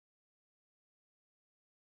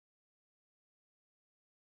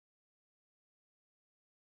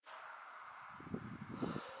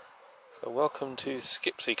So welcome to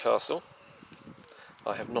Skipsea Castle.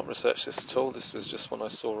 I have not researched this at all, this was just one I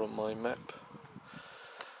saw on my map.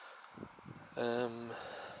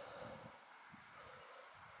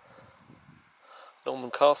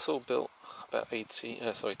 Norman Castle, built about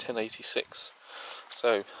 1086.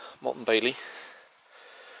 So, Motte and Bailey.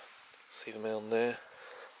 See the mound there.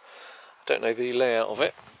 I don't know the layout of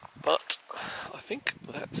it, but I think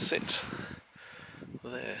that's it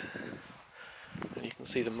there. And you can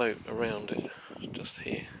see the moat around it, just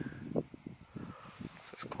here.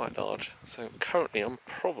 So it's quite large. So currently I'm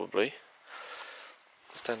probably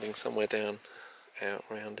standing somewhere down out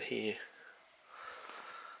around here.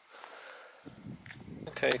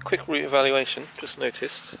 Okay, quick route evaluation, just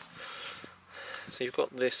noticed. So you've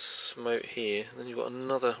got this moat here, and then you've got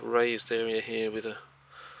another raised area here with a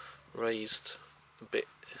raised bit.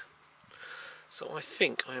 So I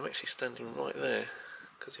think I am actually standing right there,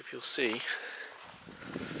 because if you'll see,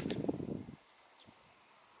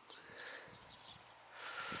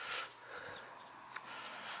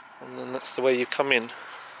 and then that's the way you come in.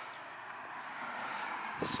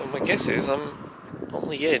 So my guess is I'm on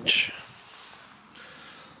the edge,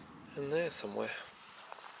 in there somewhere.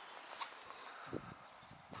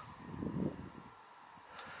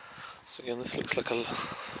 So again, this looks like a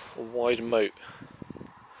wide moat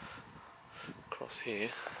across here,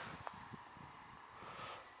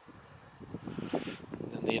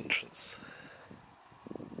 and then the entrance.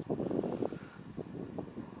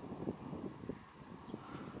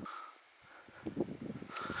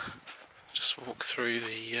 Just walk through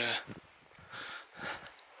the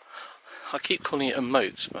I keep calling it a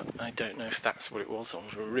moat, but I don't know if that's what it was, or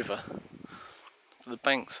a river. But the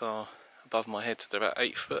banks are above my head, so they're about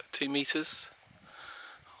 8 foot, 2 metres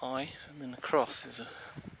high, and then across is a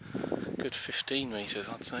good 15 metres,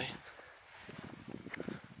 I'd say.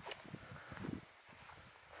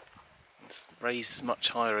 It's raised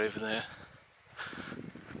much higher over there.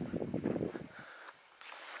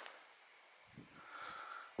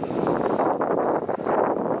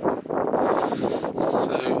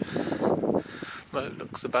 So, moat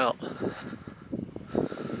looks about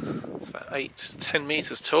 8 to 10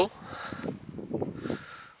 metres tall.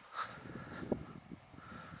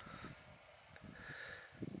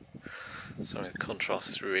 Sorry, the contrast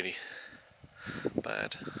is really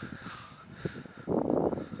bad.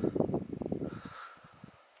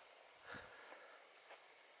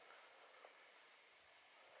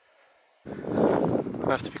 I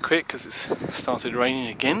have to be quick because it's started raining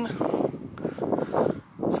again.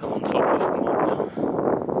 So I'm on top of the motte now.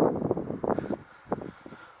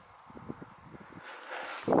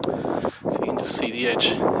 So you can just see the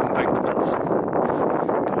edge embankments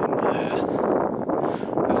going there.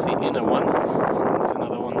 That's the inner one. There's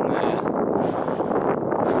another one there.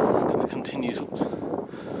 It kind of continues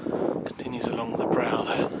along the brow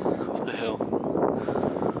there of the hill.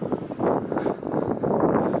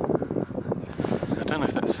 I don't know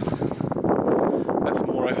if that's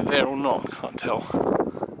more over there or not, I can't tell.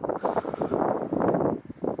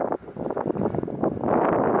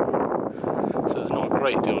 So there's not a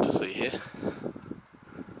great deal to see here.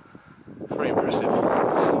 Very impressive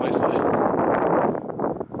size though.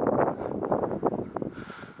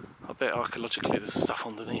 I bet archaeologically there's stuff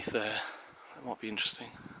underneath there that might be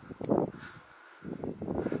interesting.